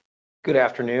Good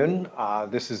afternoon.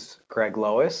 This is Greg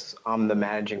Lois. I'm the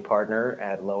managing partner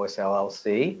at Lois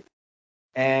LLC.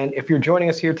 And if you're joining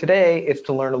us here today, it's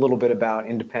to learn a little bit about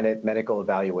independent medical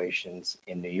evaluations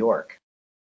in New York.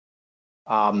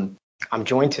 I'm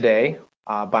joined today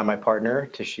by my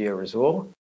partner, Tashia Razul.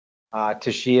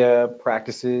 Tashia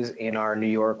practices in our New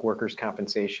York Workers'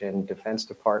 Compensation Defense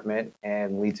Department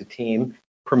and leads a team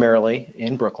primarily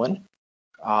in Brooklyn,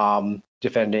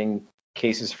 defending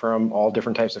cases from all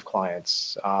different types of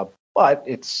clients. But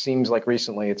it seems like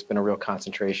recently it's been a real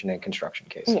concentration in construction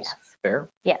cases. Yes. Fair?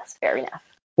 Yes, fair enough.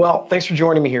 Well, thanks for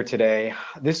joining me here today.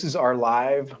 This is our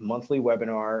live monthly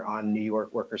webinar on New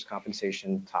York workers'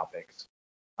 compensation topics.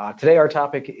 Today, our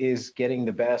topic is getting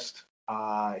the best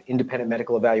independent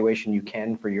medical evaluation you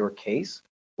can for your case,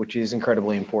 which is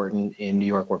incredibly important in New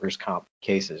York workers' comp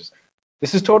cases.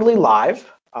 This is totally live.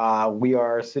 We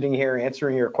are sitting here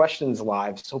answering your questions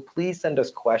live, so please send us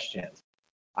questions.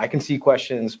 I can see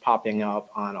questions popping up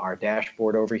on our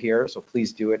dashboard over here, so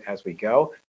please do it as we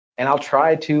go. And I'll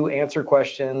try to answer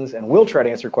questions, and we'll try to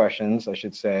answer questions, I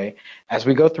should say, as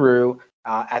we go through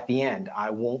at the end. I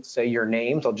won't say your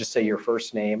names, I'll just say your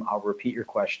first name. I'll repeat your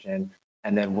question,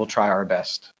 and then we'll try our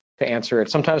best to answer it.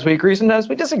 Sometimes we agree, sometimes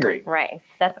we disagree. Right.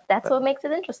 That's what makes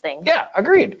it interesting. Yeah,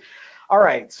 agreed. All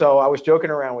right, so I was joking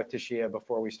around with Tashia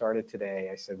before we started today.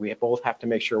 I said we both have to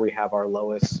make sure we have our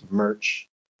Lois merch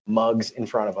mugs in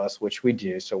front of us, which we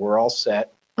do, so we're all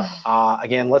set.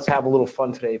 Again, let's have a little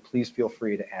fun today. Please feel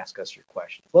free to ask us your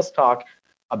questions. Let's talk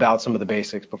about some of the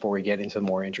basics before we get into the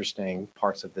more interesting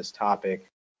parts of this topic.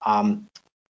 When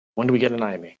do we get an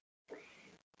IME?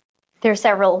 There are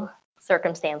several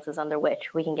circumstances under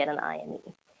which we can get an IME.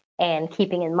 And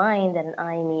keeping in mind that an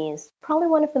IME is probably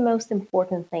one of the most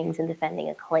important things in defending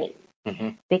a claim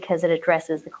because it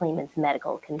addresses the claimant's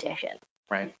medical condition.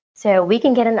 Right. So we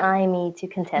can get an IME to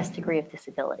contest degree of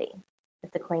disability. If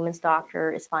the claimant's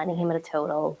doctor is finding him at a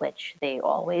total, which they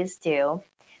always do,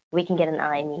 we can get an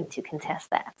IME to contest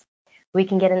that. We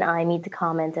can get an IME to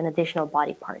comment on additional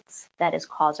body parts, that is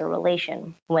causal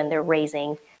relation, when they're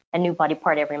raising a new body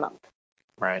part every month.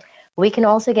 Right. We can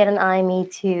also get an IME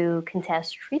to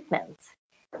contest treatment.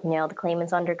 You know, the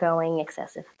claimant's undergoing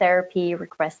excessive therapy,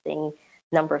 requesting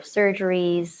number of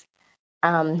surgeries.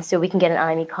 So we can get an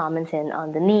IME commenting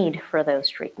on the need for those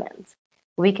treatments.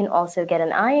 We can also get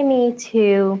an IME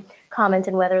to comment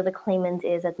on whether the claimant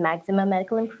is at maximum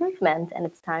medical improvement and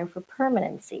it's time for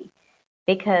permanency.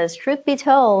 Because truth be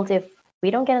told, if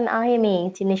we don't get an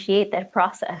IME to initiate that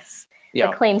process, the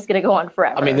claim's going to go on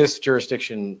forever. I mean, this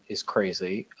jurisdiction is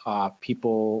crazy.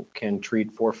 People can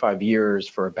treat 4 or 5 years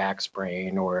for a back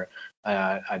sprain or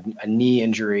a knee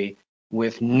injury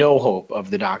with no hope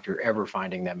of the doctor ever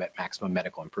finding them at maximum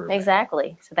medical improvement.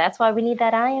 Exactly. So that's why we need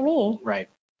that IME. Right.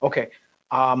 Okay.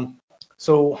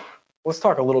 So let's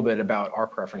talk a little bit about our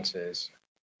preferences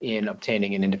in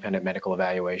obtaining an independent medical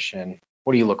evaluation.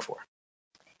 What do you look for?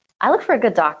 I look for a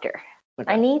good doctor.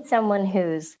 Okay. I need someone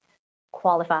who's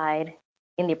qualified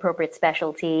in the appropriate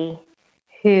specialty,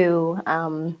 who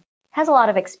has a lot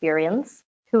of experience,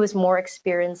 who is more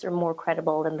experienced or more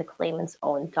credible than the claimant's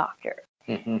own doctor.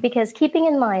 Because keeping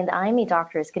in mind, the IME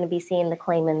doctor is going to be seeing the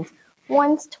claimant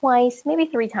once, twice, maybe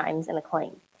 3 times in a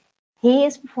claim. He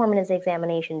is performing his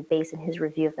examination based on his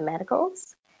review of the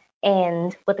medicals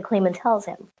and what the claimant tells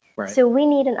him. Right. So we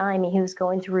need an IME who's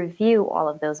going to review all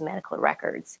of those medical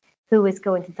records, who is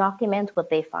going to document what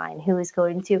they find, who is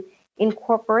going to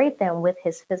incorporate them with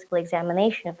his physical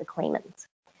examination of the claimant.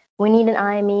 We need an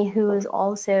IME who is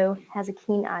also has a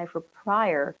keen eye for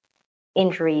prior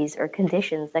injuries or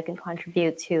conditions that can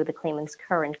contribute to the claimant's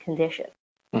current condition.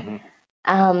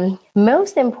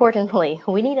 Most importantly,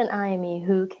 we need an IME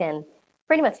who can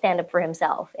pretty much stand up for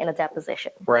himself in a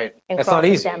deposition. Right. In That's not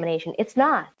easy. Cross-examination.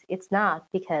 It's not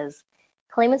because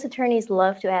claimants' attorneys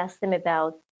love to ask them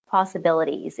about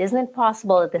possibilities. Isn't it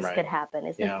possible that this could happen?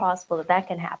 Isn't it possible that that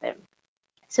can happen?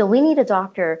 So we need a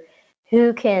doctor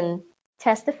who can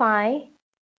testify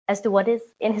as to what is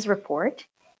in his report,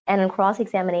 and in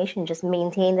cross-examination just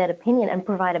maintain that opinion and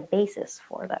provide a basis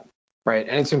for them. Right,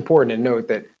 and it's important to note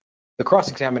that the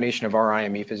cross-examination of our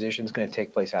IME physician is going to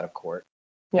take place out of court.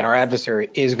 Yes. And our adversary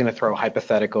is going to throw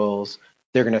hypotheticals.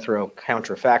 They're going to throw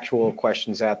counterfactual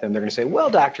questions at them. They're going to say, well,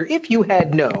 doctor, if you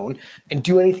had known, and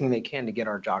do anything they can to get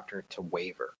our doctor to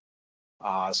waiver.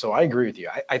 So I agree with you.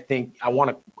 I think I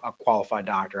want a qualified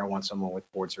doctor. I want someone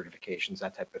with board certifications,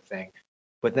 that type of thing.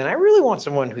 But then I really want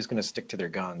someone who's going to stick to their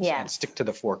guns and stick to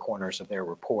the 4 corners of their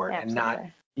report. Absolutely.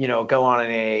 And not, go on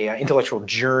a intellectual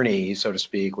journey, so to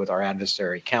speak, with our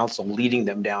adversary counsel, leading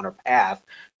them down a path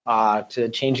to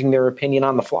changing their opinion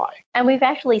on the fly. And we've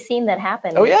actually seen that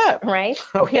happen. Oh yeah. Right?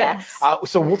 Oh yeah. Yes.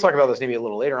 So we'll talk about this maybe a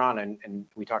little later on, and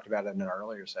we talked about it in our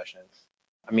earlier session.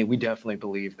 I mean, we definitely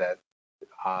believe that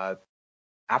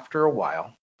after a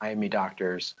while, IME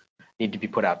doctors need to be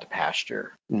put out to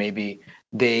pasture. Maybe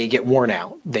they get worn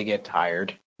out, they get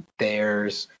tired. They're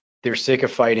sick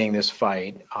of fighting this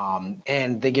fight,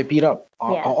 and they get beat up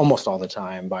Yes. almost all the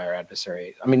time by our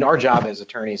adversary. I mean, our job as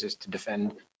attorneys is to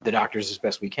defend the doctors as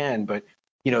best we can, but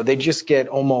they just get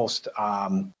almost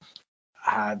the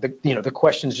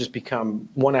questions just become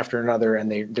one after another,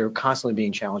 and they're constantly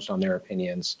being challenged on their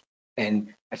opinions.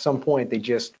 And at some point, I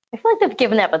feel like they've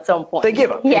given up at some point. They give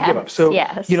up. Yes. They give up. So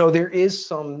yes. there is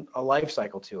a life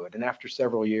cycle to it. And after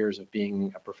several years of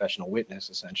being a professional witness,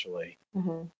 essentially,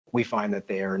 we find that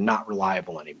they are not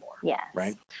reliable anymore. Yes.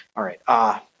 Right. All right.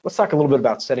 Let's talk a little bit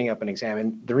about setting up an exam.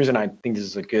 And the reason I think this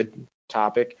is a good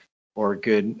topic or a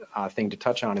good thing to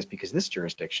touch on is because this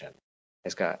jurisdiction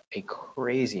has got a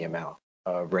crazy amount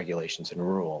of regulations and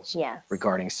rules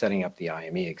regarding setting up the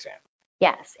IME exam.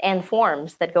 Yes, and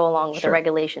forms that go along with Sure. the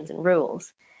regulations and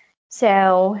rules.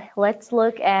 So let's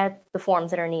look at the forms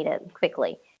that are needed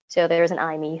quickly. So there's an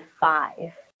IME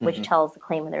 5, which tells the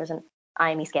claimant there's an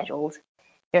IME scheduled.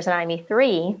 There's an IME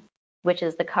 3, which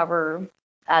is the cover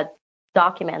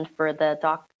document for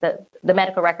the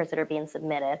medical records that are being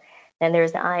submitted. Then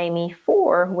there's the IME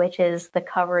 4, which is the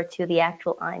cover to the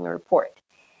actual IME report.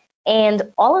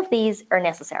 And all of these are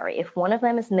necessary. If one of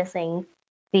them is missing,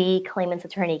 the claimant's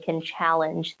attorney can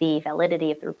challenge the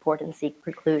validity of the report and seek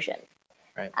preclusion.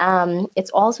 Right.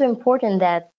 It's also important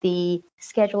that the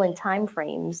schedule and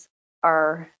timeframes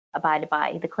are abided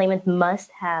by. The claimant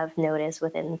must have notice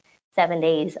within 7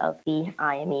 days of the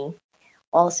IME.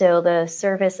 Also, the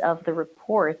service of the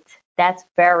report, that's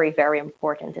very, very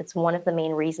important. It's one of the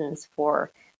main reasons for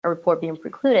a report being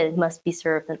precluded. It must be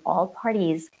served on all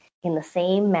parties in the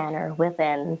same manner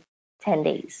within 10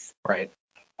 days. Right.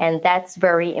 And that's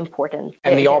very important.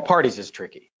 And the all parties is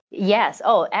tricky. Yes.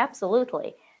 Oh,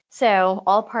 absolutely. So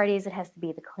all parties, it has to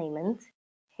be the claimant,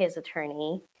 his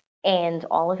attorney, and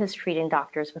all of his treating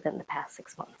doctors within the past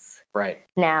 6 months. Right.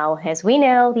 Now, as we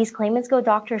know, these claimants go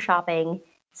doctor shopping.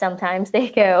 Sometimes they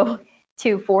go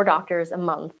to 4 doctors a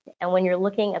month. And when you're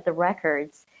looking at the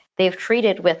records, they've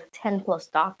treated with 10 plus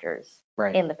doctors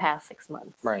in the past 6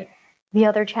 months. Right. The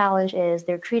other challenge is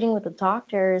they're treating with the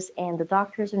doctors, and the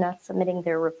doctors are not submitting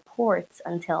their reports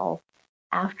until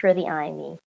after the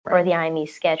IME or the IME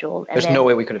scheduled. And There's no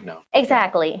way we could have known.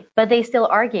 Exactly. But they still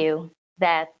argue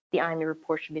that the IME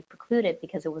report should be precluded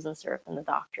because it wasn't served on the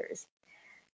doctors.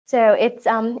 So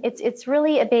it's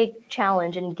really a big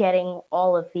challenge in getting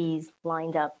all of these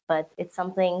lined up, but it's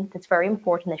something that's very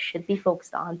important that should be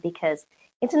focused on because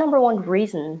it's the number one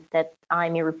reason that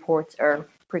IME reports are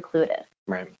precluded.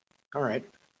 Right. All right.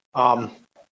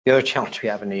 The other challenge we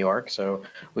have in New York, so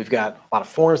we've got a lot of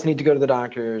forms that need to go to the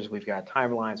doctors. We've got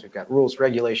timelines. We've got rules,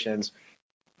 regulations.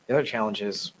 The other challenge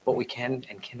is what we can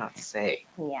and cannot say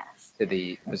to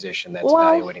the physician that's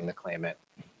evaluating the claimant.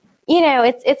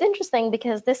 It's interesting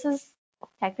because this is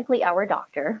technically our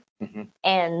doctor,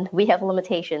 and we have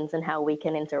limitations in how we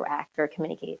can interact or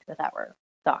communicate with our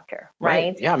doctor,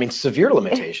 right? Yeah, I mean, severe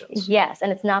limitations. Yes,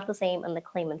 and it's not the same on the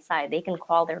claimant side. They can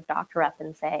call their doctor up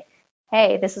and say,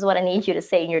 hey, this is what I need you to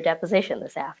say in your deposition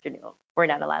this afternoon. We're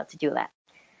not allowed to do that.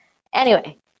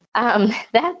 Anyway,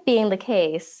 that being the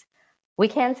case, we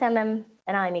can send them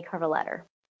an IME cover letter,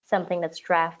 something that's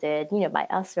drafted, by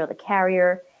us or the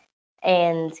carrier,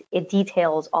 and it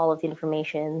details all of the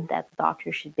information that the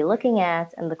doctor should be looking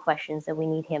at and the questions that we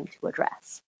need him to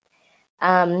address.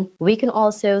 We can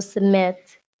also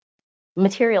submit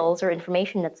materials or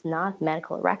information that's not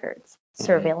medical records,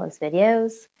 surveillance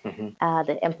videos,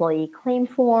 the employee claim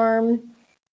form,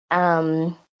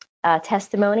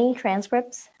 testimony,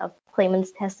 transcripts of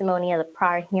claimant's testimony at a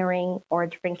prior hearing or a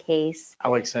different case. I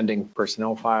like sending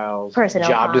personnel files,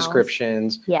 job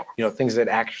descriptions, things that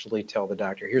actually tell the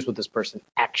doctor, here's what this person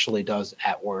actually does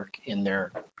at work in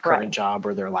their current job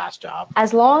or their last job.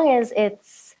 As long as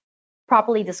it's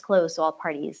properly disclosed to all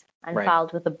parties and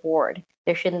filed with the board,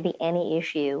 there shouldn't be any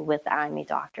issue with the IME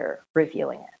doctor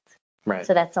reviewing it. Right.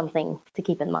 So that's something to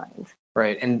keep in mind.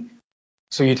 Right. And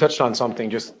so you touched on something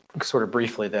just sort of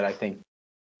briefly that I think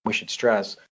we should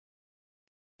stress.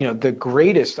 The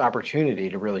greatest opportunity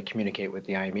to really communicate with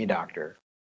the IME doctor,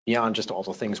 beyond just all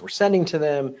the things we're sending to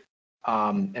them,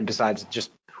 and besides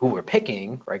just who we're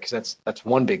picking, right? Because that's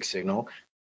one big signal.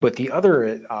 But the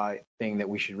other thing that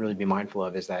we should really be mindful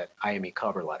of is that IME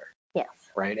cover letter. Yes.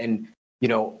 Right. And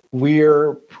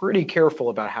we're pretty careful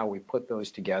about how we put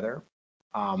those together.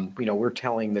 We're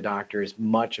telling the doctor as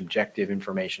much objective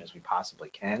information as we possibly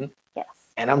can. Yes.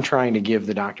 And I'm trying to give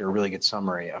the doctor a really good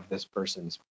summary of this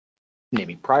person's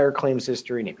maybe prior claims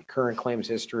history, maybe current claims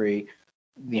history,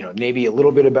 maybe a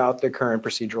little bit about the current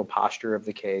procedural posture of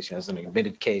the case. As an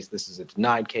admitted case, this is a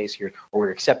denied case here, or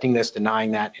we're accepting this,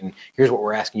 denying that, and here's what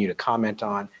we're asking you to comment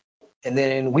on. And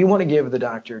then we want to give the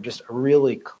doctor just a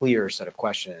really clear set of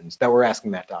questions that we're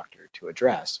asking that doctor to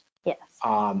address. Yes.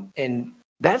 And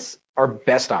that's our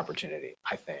best opportunity,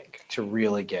 I think, to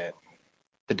really get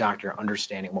the doctor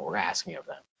understanding what we're asking of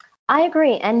them. I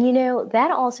agree. And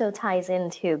that also ties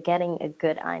into getting a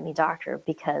good IME doctor,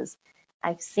 because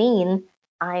I've seen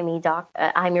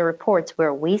IME reports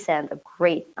where we send a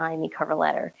great IME cover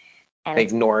letter. And they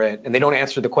ignore it and they don't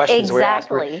answer the questions.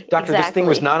 Exactly. Doctor, this thing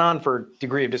was not on for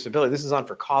degree of disability. This is on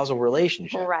for causal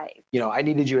relationship. Right. I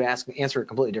needed you to answer a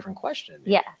completely different question.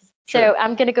 Yes. Sure. So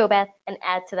I'm going to go back and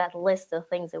add to that list of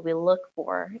things that we look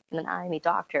for in an IME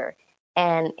doctor.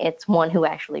 And it's one who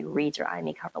actually reads our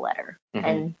IME cover letter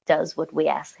and does what we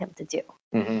ask him to do.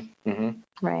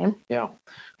 Right. Yeah.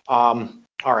 All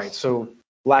right. So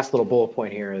last little bullet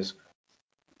point here is,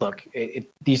 look,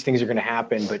 these things are going to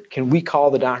happen, but can we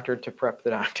call the doctor to prep the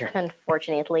doctor?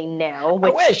 Unfortunately, no,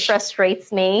 which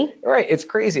frustrates me. All right. It's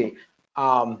crazy.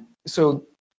 So,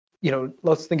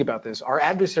 let's think about this. Our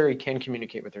adversary can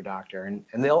communicate with their doctor, and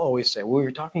they'll always say, well, we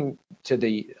were talking to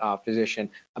the physician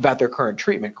about their current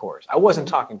treatment course. I wasn't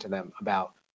talking to them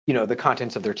about, the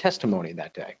contents of their testimony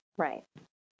that day. Right.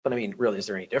 But I mean, really, is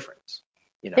there any difference?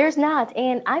 There's not.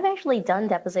 And I've actually done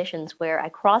depositions where I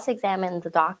cross-examined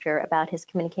the doctor about his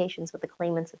communications with the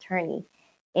claimant's attorney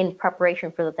in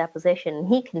preparation for the deposition. And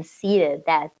he conceded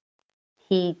that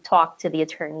he talked to the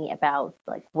attorney about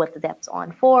what the dep's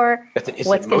on for. That's an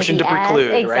instant motion to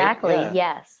preclude, right? Exactly. Yeah.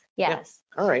 Yes. Yeah.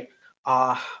 All right.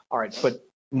 All right. But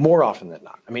more often than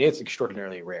not, I mean, it's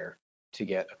extraordinarily rare to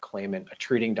get a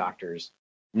treating doctor's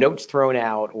notes thrown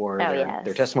out or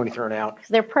their testimony thrown out. Because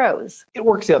they're pros. It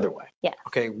works the other way. Yeah.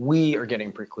 Okay. We are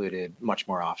getting precluded much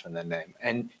more often than them.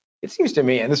 And it seems to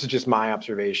me, and this is just my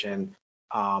observation,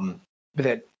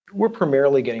 that we're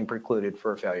primarily getting precluded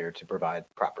for a failure to provide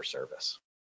proper service.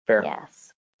 Fair?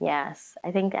 Yes.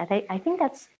 I think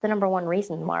that's the number one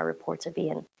reason why reports are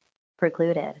being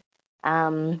precluded.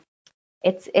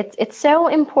 It's so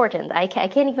important. I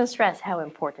can't even stress how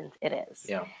important it is.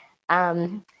 Yeah.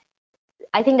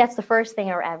 I think that's the first thing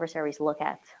our adversaries look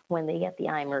at when they get the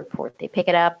IME report. They pick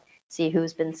it up, see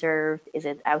who's been served. Is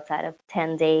it outside of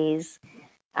 10 days?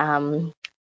 And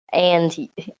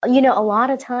a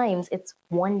lot of times it's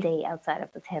 1 day outside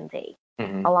of the 10-day.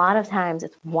 A lot of times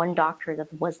it's one doctor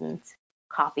that wasn't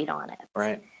copied on it.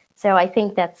 Right. So I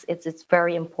think it's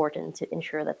very important to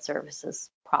ensure that service is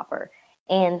proper.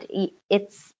 And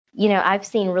I've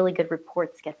seen really good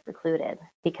reports get precluded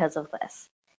because of this.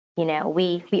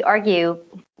 We argue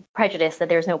prejudice, that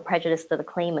there's no prejudice to the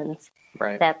claimants,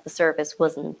 that the service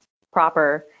wasn't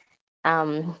proper,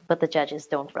 but the judges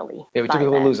don't really. Yeah, we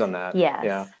typically lose on that. Yes.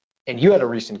 Yeah. And you had a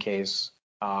recent case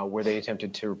where they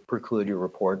attempted to preclude your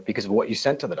report because of what you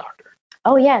sent to the doctor.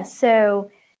 Oh, yes.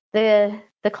 So the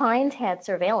client had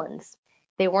surveillance.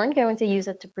 They weren't going to use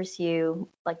it to pursue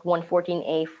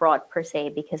 114A fraud per se,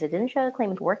 because it didn't show the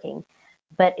claimant working,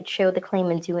 but it showed the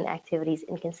claimant doing activities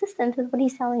inconsistent with what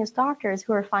he's telling his doctors,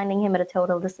 who are finding him at a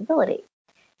total disability.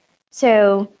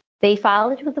 So they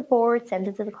filed it with the board, sent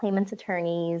it to the claimant's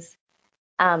attorneys.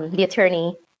 The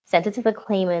attorney sent it to the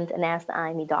claimant and asked the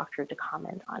IME doctor to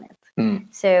comment on it.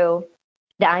 So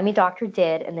the IME doctor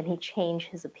did, and then he changed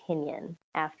his opinion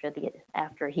after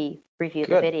he reviewed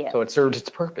the video. So it served its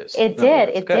purpose. It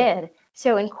did.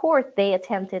 So in court, they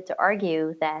attempted to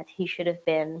argue that he should have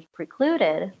been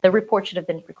precluded. The report should have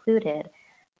been precluded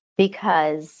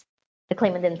because the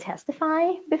claimant didn't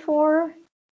testify before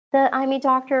the IME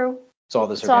doctor saw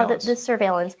the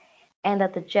surveillance, and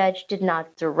that the judge did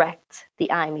not direct the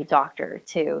IME doctor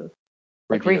to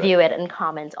review it and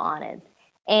comment on it.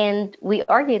 And we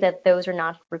argue that those are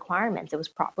not requirements. It was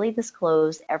properly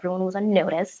disclosed. Everyone was on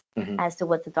notice as to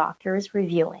what the doctor is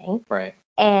reviewing. Right.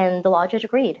 And the law judge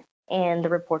agreed, and the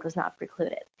report was not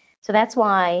precluded. So that's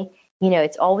why,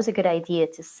 it's always a good idea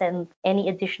to send any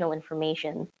additional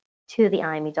information to the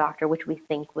IME doctor, which we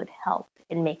think would help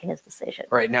in making his decision.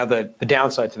 Right. Now, the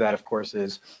downside to that, of course,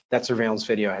 is that surveillance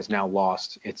video has now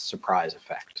lost its surprise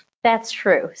effect. That's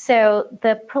true. So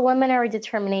the preliminary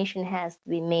determination has to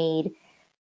be made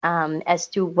as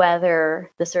to whether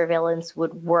the surveillance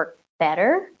would work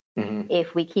better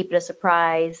if we keep it a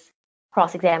surprise,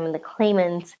 cross-examine the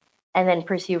claimant, and then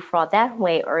pursue fraud that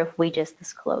way, or if we just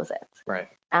disclose it. Right.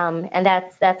 And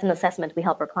that's an assessment we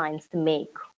help our clients to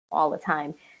make all the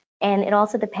time. And it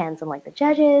also depends on like the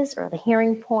judges or the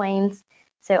hearing points.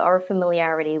 So our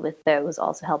familiarity with those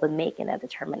also help in making a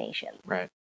determination. Right,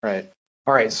 right.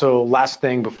 All right, so last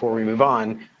thing before we move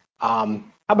on, how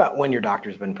about when your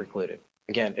doctor's been precluded?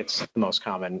 Again, it's the most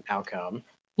common outcome.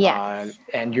 Yes.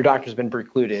 And your doctor's been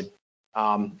precluded.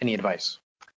 Any advice?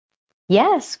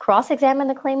 Yes, cross-examine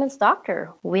the claimant's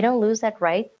doctor. We don't lose that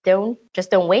right. Don't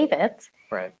waive it.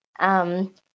 Right.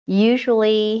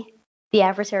 Usually the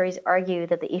adversaries argue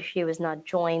that the issue is not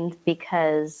joined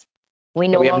because we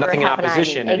Yeah, no we have longer nothing in have an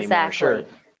opposition IME. anymore. Exactly. Sure.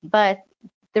 But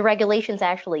the regulations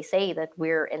actually say that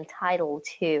we're entitled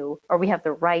to, or we have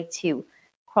the right to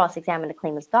cross-examine the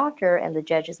claimant's doctor, and the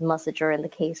judges must adjourn the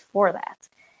case for that.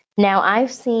 Now,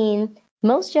 I've seen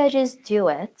most judges do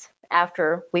it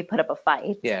after we put up a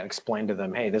fight. Yeah, explain to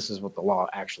them, hey, this is what the law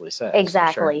actually says.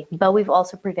 Exactly. Sure. But we've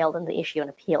also prevailed on the issue in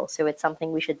appeal, so it's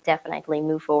something we should definitely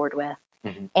move forward with,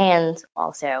 Mhm. and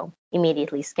also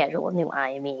immediately schedule a new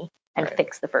IME and Right.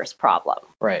 fix the first problem.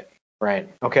 Right, right.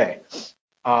 Okay.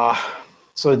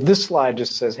 So this slide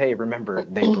just says, hey, remember,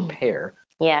 they prepare.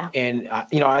 Yeah. And,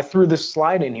 I threw this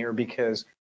slide in here because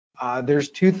there's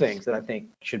two things that I think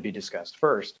should be discussed.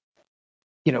 First,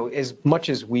 as much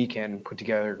as we can put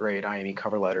together great IME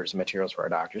cover letters and materials for our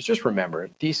doctors, just remember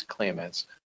these claimants,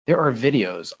 there are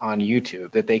videos on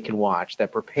YouTube that they can watch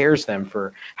that prepares them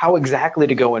for how exactly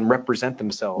to go and represent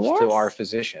themselves to our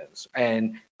physicians.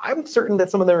 And I'm certain that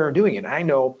some of them are doing it. I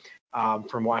know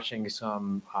from watching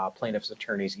some plaintiffs'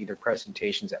 attorneys, either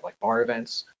presentations at like bar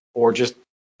events or just,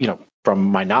 from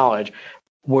my knowledge,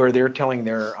 where they're telling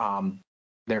their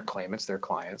claimants, their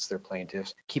clients, their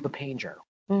plaintiffs, keep a pain journal.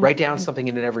 Write down something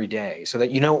in it every day so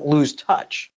that you don't lose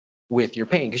touch with your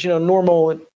pain. Because,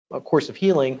 normal course of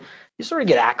healing, you sort of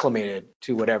get acclimated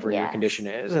to whatever your condition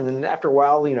is. And then after a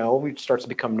while, it starts to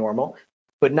become normal.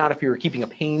 But not if you're keeping a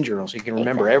pain journal so you can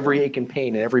remember every ache and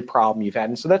pain and every problem you've had.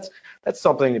 And so that's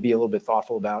something to be a little bit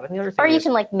thoughtful about. And the other thing or you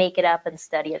can like make it up and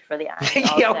study it for the IME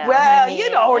also. Yeah, well, you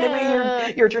know what I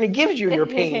mean. Your attorney gives you your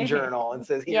pain journal and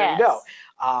says, here you go.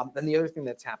 And the other thing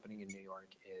that's happening in New York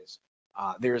is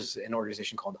there's an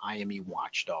organization called IME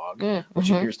Watchdog,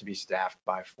 which appears to be staffed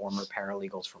by former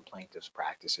paralegals from plaintiffs'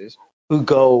 practices who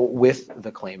go with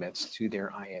the claimants to their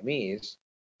IMEs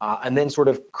and then sort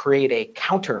of create a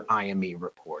counter IME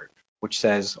report, which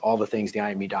says all the things the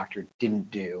IME doctor didn't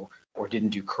do or didn't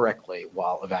do correctly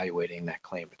while evaluating that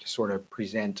claimant, to sort of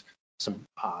present some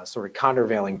sort of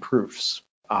countervailing proofs.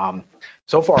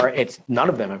 So far, none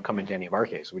of them have come into any of our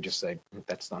cases. We just say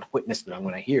that's not a witness that I'm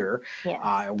going to hear.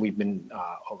 We've been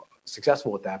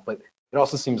successful with that, but it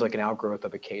also seems like an outgrowth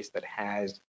of a case that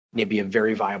has maybe a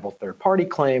very viable third-party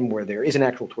claim where there is an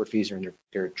actual tortfeasor and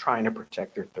they're trying to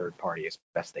protect their third party as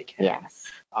best they can.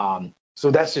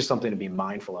 So that's just something to be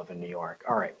mindful of in New York.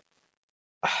 All right.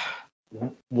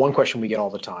 One question we get all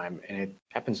the time, and it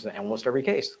happens in almost every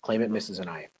case: claimant misses an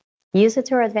IME. Use it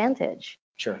to our advantage.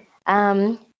 Sure.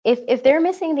 If they're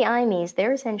missing the IMEs,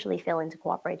 they're essentially failing to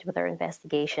cooperate with our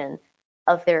investigation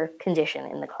of their condition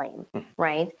in the claim,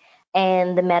 right?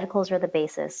 And the medicals are the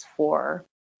basis for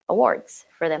awards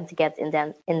for them to get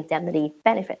indemnity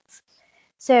benefits.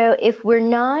 So if we're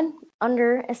not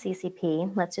under a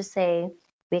CCP, let's just say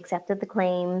we accepted the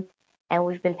claim and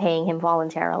we've been paying him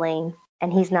voluntarily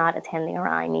and he's not attending our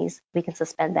IMEs, we can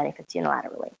suspend benefits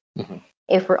unilaterally.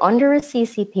 If we're under a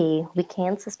CCP, we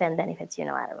can't suspend benefits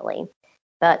unilaterally,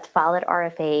 but file at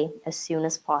RFA as soon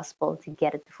as possible to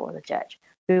get it before the judge.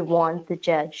 We want the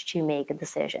judge to make a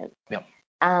decision. Yep.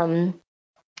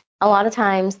 A lot of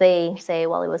times they say,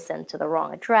 well, it was sent to the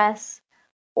wrong address,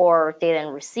 or they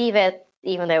didn't receive it,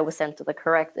 even though it was sent to the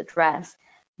correct address.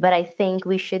 But I think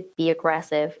we should be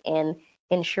aggressive in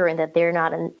ensuring that they're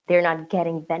not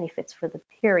getting benefits for the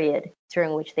period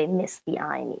during which they missed the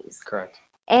IMEs. Correct.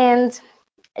 And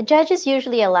judges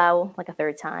usually allow like a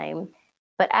third time,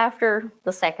 but after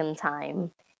the second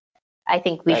time, I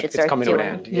think we should start coming doing. To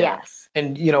an end. Yes.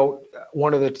 And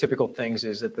one of the typical things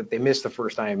is that they miss the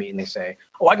first IME and they say,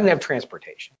 "Oh, I didn't have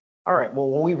transportation." All right. Well,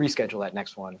 when we reschedule that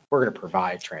next one, we're going to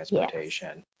provide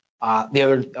transportation.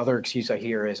 The other excuse I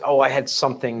hear is, "Oh, I had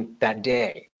something that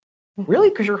day." Really?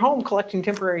 Because you're home collecting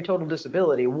temporary total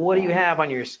disability. What do you have on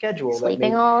your schedule?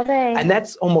 Sleeping all day. And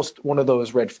that's almost one of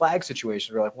those red flag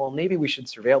situations where, like, well, maybe we should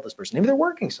surveil this person. Maybe they're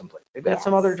working someplace. They've got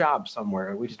some other job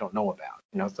somewhere we just don't know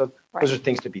about. So those are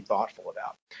things to be thoughtful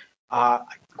about.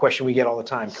 Question we get all the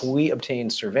time: can we obtain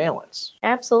surveillance?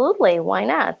 Absolutely. Why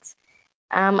not?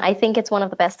 I think it's one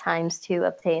of the best times to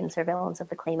obtain surveillance of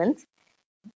the claimant.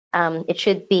 It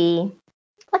should be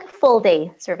like a full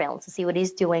day surveillance to see what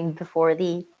he's doing before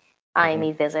the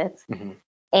IME visit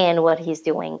and what he's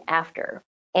doing after.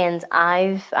 And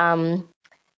I've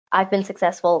I've been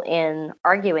successful in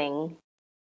arguing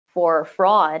for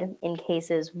fraud in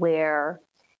cases where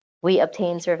we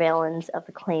obtain surveillance of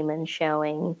the claimant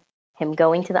showing him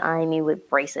going to the IME with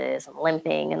braces and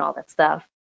limping and all that stuff.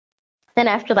 Then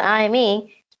after the IME,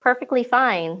 it's perfectly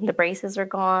fine. The braces are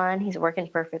gone. He's working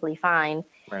perfectly fine.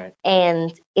 Right.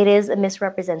 And it is a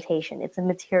misrepresentation. It's a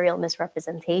material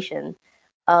misrepresentation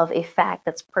of a fact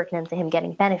that's pertinent to him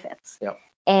getting benefits. Yep.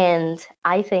 And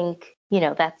I think,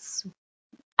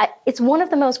 it's one of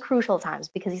the most crucial times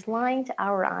because he's lying to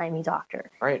our IME doctor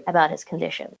Right. about his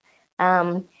condition.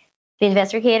 The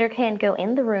investigator can't go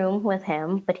in the room with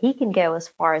him, but he can go as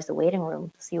far as the waiting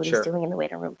room to see what Sure. he's doing in the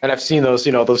waiting room. And I've seen those,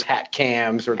 those hat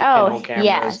cams or the pinhole cameras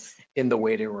yes. in the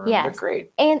waiting room. Yes. They're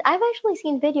great. And I've actually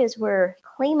seen videos where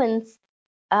claimants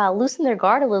loosen their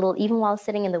guard a little even while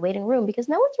sitting in the waiting room because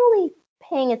no one's really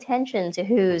paying attention to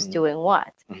who's doing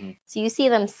what. So you see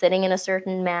them sitting in a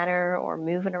certain manner or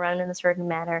moving around in a certain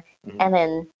manner, and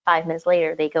then 5 minutes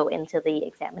later they go into the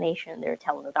examination. They're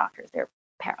telling the doctors they're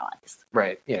paralyzed.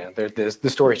 Right. Yeah. The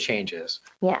story changes.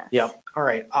 Yes. Yep. All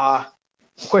right.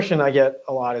 Question I get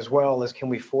a lot as well is, can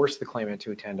we force the claimant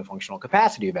to attend a functional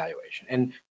capacity evaluation?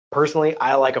 And personally,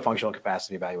 I like a functional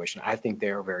capacity evaluation. I think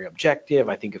they're very objective.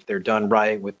 I think if they're done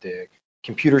right with the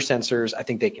computer sensors, I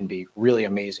think they can be really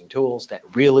amazing tools that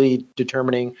really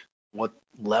determining what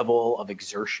level of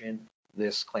exertion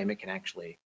this claimant can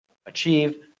actually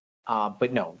achieve.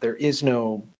 But no, there is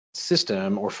no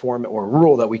system or form or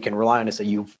rule that we can rely on to say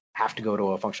you have to go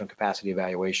to a functional capacity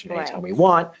evaluation anytime we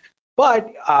want.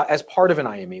 But as part of an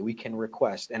IME, we can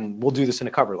request, and we'll do this in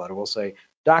a cover letter. We'll say,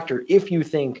 doctor, if you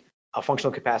think a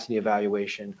functional capacity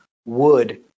evaluation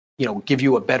would, give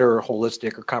you a better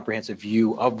holistic or comprehensive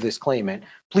view of this claimant,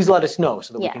 please let us know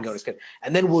so that we can go to schedule.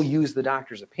 And then we'll use the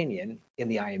doctor's opinion in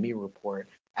the IME report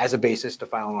as a basis to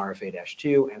file an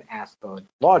RFA-2 and ask the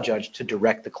law judge to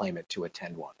direct the claimant to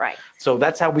attend one. Right. So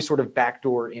that's how we sort of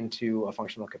backdoor into a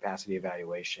functional capacity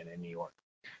evaluation in New York.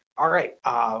 All right,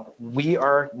 we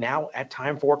are now at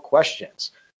time for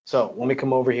questions. So let me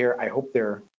come over here. I hope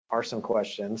there are some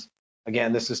questions.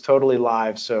 Again, this is totally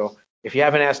live, so if you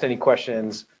haven't asked any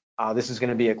questions, this is going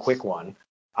to be a quick one.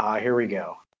 Here we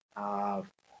go.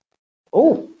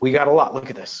 Oh, we got a lot. Look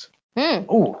at this.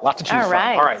 Oh, lots to choose from.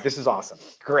 All right, this is awesome.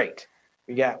 Great.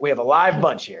 We have a live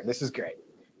bunch here. This is great.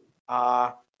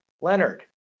 Leonard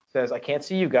says, I can't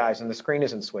see you guys and the screen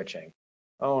isn't switching.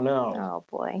 Oh no. Oh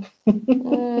boy.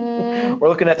 We're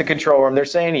looking at the control room. They're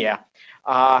saying, yeah.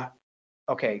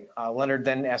 Okay. Leonard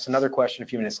then asked another question a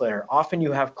few minutes later. Often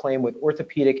you have claim with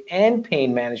orthopedic and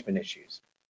pain management issues.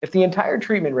 If the entire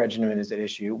treatment regimen is at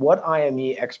issue, what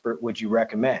IME expert would you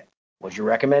recommend? Would you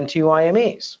recommend 2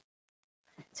 IMEs?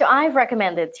 So I've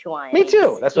recommended 2 IMEs. Me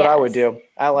too. That's what I would do.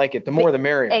 I like it. The more, the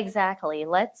merrier. Exactly.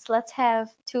 Let's have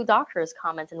 2 doctors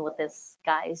comment on what this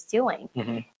guy is doing.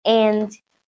 And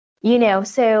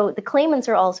so the claimants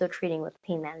are also treating with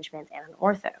pain management and an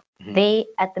ortho. They,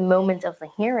 at the moment of the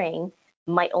hearing,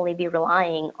 might only be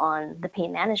relying on the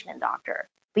pain management doctor.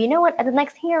 But you know what? At the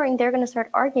next hearing, they're going to start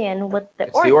arguing with the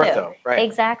ortho. The ortho, right?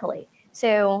 Exactly.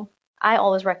 So I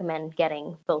always recommend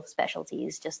getting both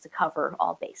specialties just to cover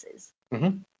all bases.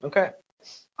 Okay.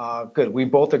 Good. We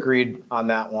both agreed on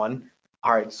that one.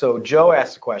 All right. So Joe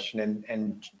asked a question,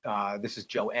 and this is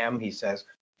Joe M. He says,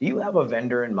 do you have a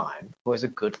vendor in mind who has a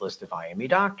good list of IME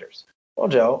doctors? Well,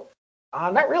 Joe,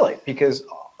 not really, because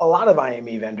a lot of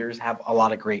IME vendors have a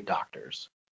lot of great doctors.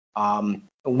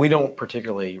 We don't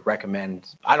particularly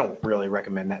recommend, I don't really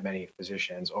recommend that many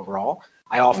physicians overall.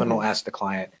 I often will ask the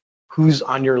client, who's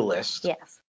on your list?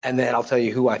 Yes. And then I'll tell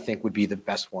you who I think would be the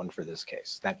best one for this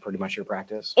case. Is that pretty much your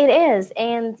practice? It is.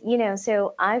 And,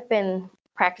 so I've been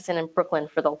practicing in Brooklyn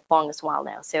for the longest while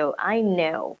now. So I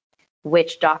know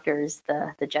which doctors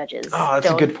the judges that's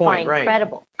a good point, find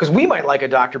credible. Because we might like a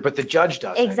doctor, but the judge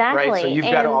doesn't. Exactly. Right? So you've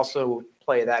got to also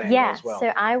play that angle as well. So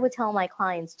I would tell my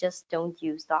clients, just don't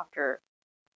use Dr.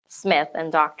 Smith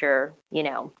and Dr.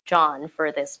 John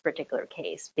for this particular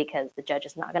case because the judge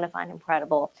is not going to find him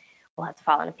credible. We'll have to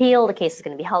file an appeal. The case is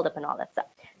going to be held up and all that stuff.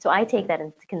 So I take that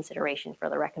into consideration for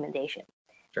the recommendation.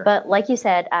 Sure. But like you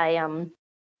said, I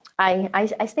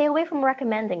stay away from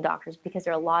recommending doctors because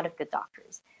there are a lot of good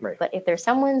doctors. Right. But if there's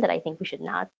someone that I think we should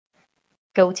not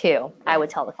go to, I would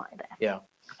tell the client that. Yeah.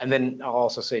 And then I'll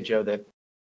also say, Joe, that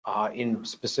in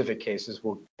specific cases,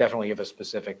 we'll definitely give a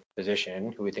specific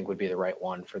physician who we think would be the right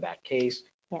one for that case.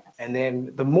 Yes. And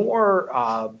then the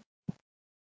more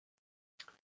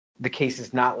the case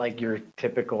is not like your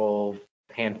typical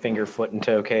hand, finger, foot, and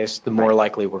toe case, the more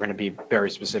likely we're going to be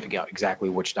very specific about exactly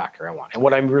which doctor I want. And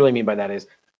what I really mean by that is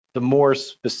the more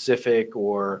specific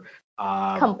or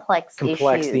complex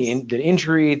issues. the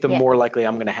injury, the Yeah. more likely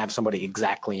I'm going to have somebody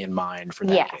exactly in mind for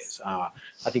that Yes. case. I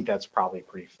think that's probably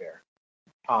pretty fair.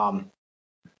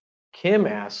 Kim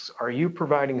asks, are you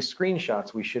providing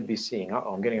screenshots we should be seeing?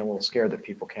 Uh-oh, I'm getting a little scared that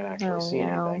people can't actually see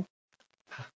anything.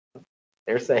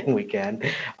 They're saying we can.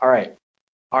 All right.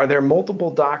 Are there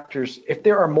multiple doctors? If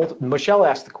there are multiple, Michelle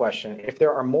asked the question, if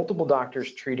there are multiple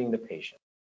doctors treating the patient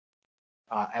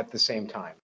at the same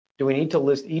time, do we need to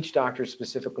list each doctor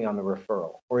specifically on the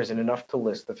referral, or is it enough to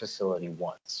list the facility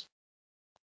once?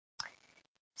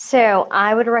 So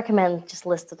I would recommend just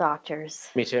list the doctors.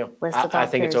 Me too. List the doctors. I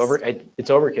think it's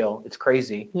overkill. It's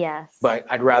crazy. Yes. But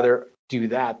I'd rather do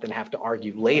that than have to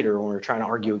argue later when we're trying to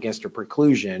argue against a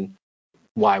preclusion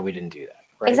why we didn't do that.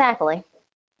 Right? Exactly.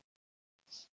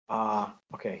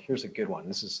 Okay, here's a good one.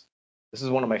 This is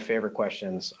one of my favorite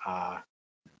questions. All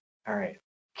right.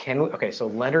 Okay, so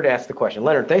Leonard asked the question.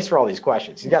 Leonard, thanks for all these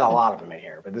questions. He's got a lot of them in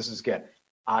here, but this is good.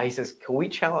 He says, can we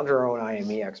challenge our own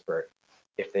IME expert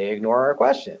if they ignore our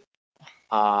question?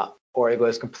 Or it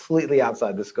goes completely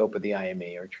outside the scope of the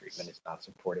IME or treatment is not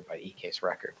supported by e-case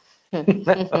record.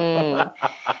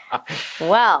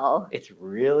 Well, it's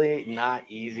really not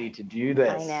easy to do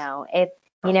this. I know.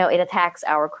 It attacks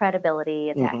our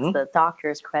credibility, attacks the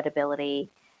doctor's credibility.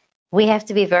 We have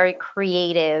to be very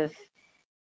creative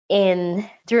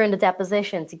during the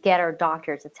deposition to get our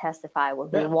doctor to testify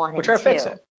what we want him to. We try to fix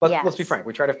it. Let's be frank.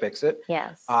 We try to fix it.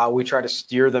 Yes. We try to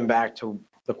steer them back to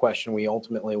the question we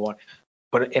ultimately want.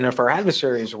 But if our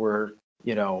adversaries were,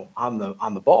 on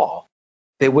the ball,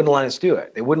 they wouldn't let us do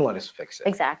it. They wouldn't let us fix it.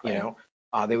 Exactly.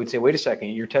 They would say, wait a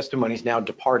second, your testimony is now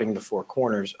departing the four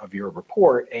corners of your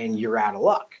report, and you're out of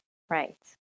luck. Right.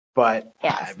 But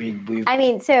yes.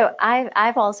 So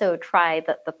I've also tried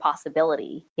the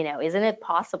possibility. Isn't it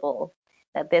possible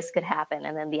that this could happen?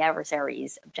 And then the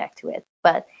adversaries object to it.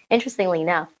 But interestingly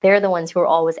enough, they're the ones who are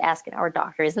always asking our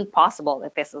doctor, isn't it possible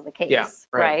that this is the case? Yeah,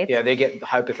 right. Yeah, they get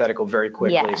hypothetical very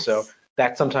quickly. Yes. So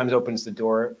that sometimes opens the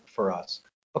door for us.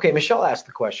 Okay, Michelle asked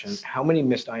the question, how many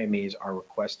missed IMEs are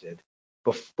requested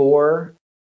before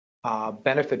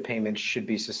benefit payments should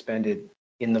be suspended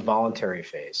in the voluntary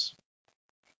phase?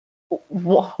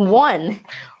 One.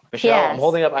 Michelle, yes. I'm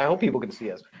holding up, I hope people can see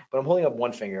us, but I'm holding up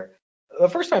one finger. The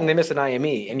first time they miss an IME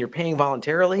and you're paying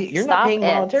voluntarily, you're not paying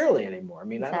voluntarily anymore. I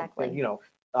mean, exactly.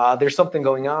 There's something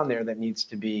going on there that needs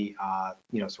to be,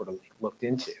 sort of looked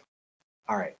into.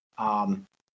 All right.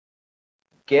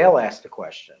 Gail asked the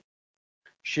question,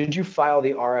 should you file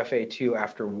the RFA2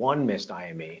 after one missed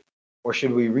IME, or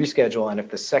should we reschedule, and if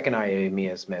the second IME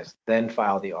is missed, then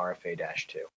file the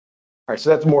RFA-2? All right, so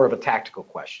that's more of a tactical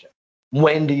question.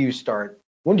 When do you start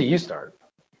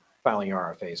filing your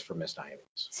RFAs for missed IMEs?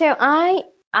 So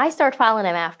I start filing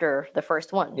them after the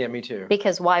first one. Yeah, me too.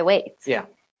 Because why wait? Yeah.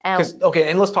 Okay,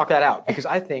 and let's talk that out, because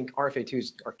I think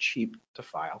RFA2s are cheap to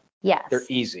file. Yes. They're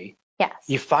easy. Yes.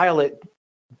 You file it,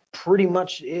 pretty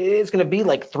much it's going to be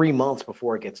like 3 months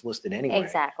before it gets listed anyway.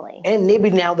 Exactly. And maybe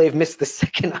now they've missed the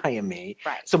second IME.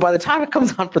 Right. So by the time it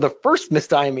comes on for the first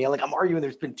missed IME, I'm arguing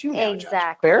there's been 2 now.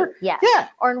 Exactly. Judge. Fair? Yes. Yeah.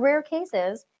 Or in rare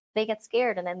cases, they get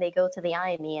scared and then they go to the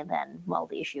IME and then,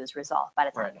 the issue is resolved by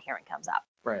the time the hearing comes up.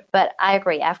 Right. But I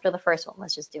agree. After the first one,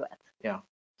 let's just do it. Yeah.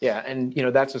 Yeah. And,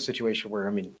 that's a situation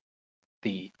where,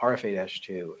 the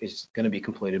RFA-2 is going to be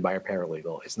completed by a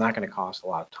paralegal. It's not going to cost a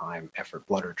lot of time, effort,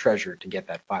 blood, or treasure to get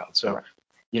that filed. So,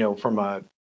 from a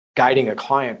guiding a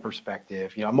client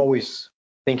perspective, I'm always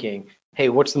thinking, hey,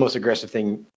 what's the most aggressive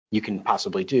thing you can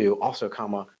possibly do? Also,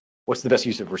 what's the best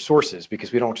use of resources?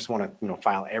 Because we don't just want to,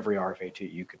 file every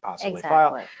RFA-2 you could possibly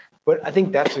file. But I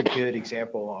think that's a good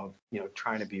example of,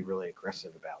 trying to be really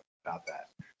aggressive about that.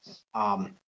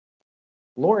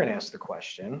 Lauren asked the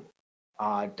question,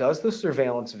 does the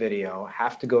surveillance video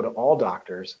have to go to all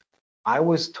doctors? I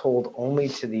was told only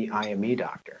to the IME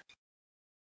doctor.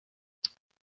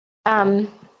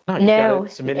 No,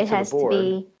 submit it to the board. To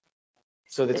be.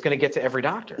 So that's going to get to every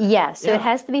doctor. Yes, so it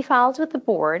has to be filed with the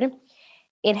board.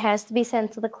 It has to be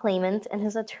sent to the claimant and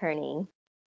his attorney.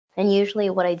 And usually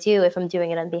what I do, if I'm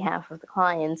doing it on behalf of the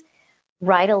client,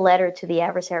 write a letter to the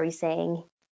adversary saying,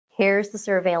 here's the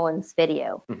surveillance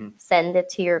video. Send it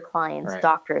to your client's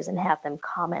doctors and have them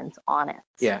comment on it.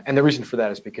 Yeah, and the reason for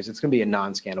that is because it's going to be a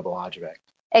non-scannable object.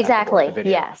 Exactly,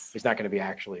 yes. It's not going to be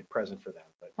actually present for them.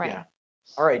 But yeah.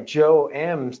 All right, Joe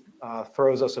M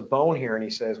throws us a bone here and he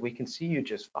says, we can see you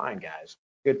just fine, guys.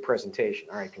 Good presentation.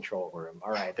 All right, control room.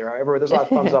 All right, there's a lot of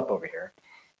thumbs up over here.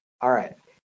 All right.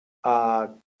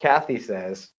 Kathy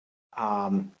says,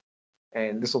 and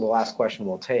this is the last question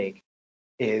we'll take,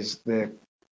 is the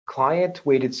client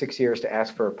waited 6 years to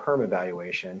ask for a perm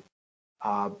evaluation,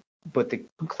 but the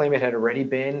claimant had already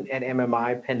been at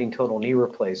MMI pending total knee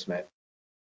replacement.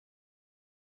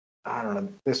 I don't know,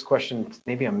 this question,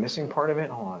 maybe I'm missing part of it.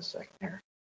 Hold on a second here.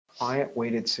 Client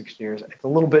waited 6 years. It's a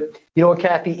little bit, you know what,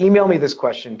 Kathy, email me this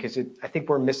question because I think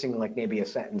we're missing like maybe a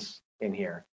sentence in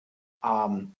here.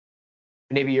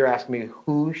 Maybe you're asking me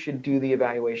who should do the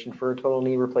evaluation for a total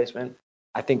knee replacement.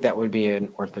 I think that would be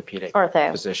an orthopedic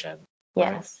physician.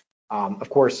 Yes. Right? Of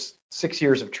course, 6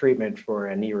 years of treatment for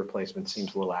a knee replacement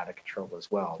seems a little out of control as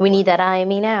well. We need that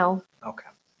IME now. Okay.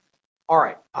 All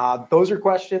right. Those are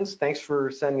questions. Thanks for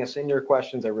sending us in your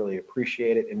questions. I really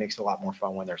appreciate it. It makes it a lot more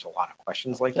fun when there's a lot of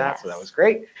questions like that. Yes. So that was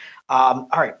great. All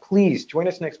right. Please join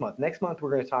us next month. Next month,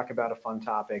 we're going to talk about a fun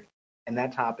topic. And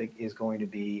that topic is going to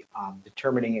be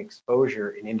determining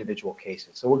exposure in individual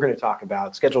cases. So we're going to talk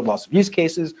about scheduled loss of use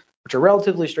cases, which are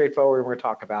relatively straightforward. We're going to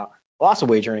talk about loss of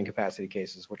wage earning capacity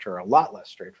cases, which are a lot less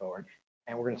straightforward.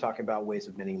 And we're going to talk about ways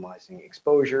of minimizing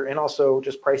exposure and also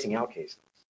just pricing out cases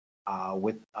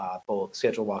with both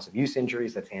scheduled loss of use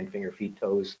injuries, that's hand, finger, feet,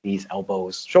 toes, knees,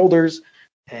 elbows, shoulders,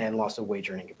 and loss of wage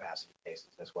earning capacity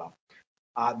cases as well.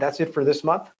 That's it for this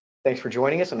month. Thanks for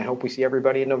joining us, and I hope we see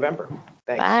everybody in November.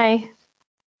 Thanks. Bye.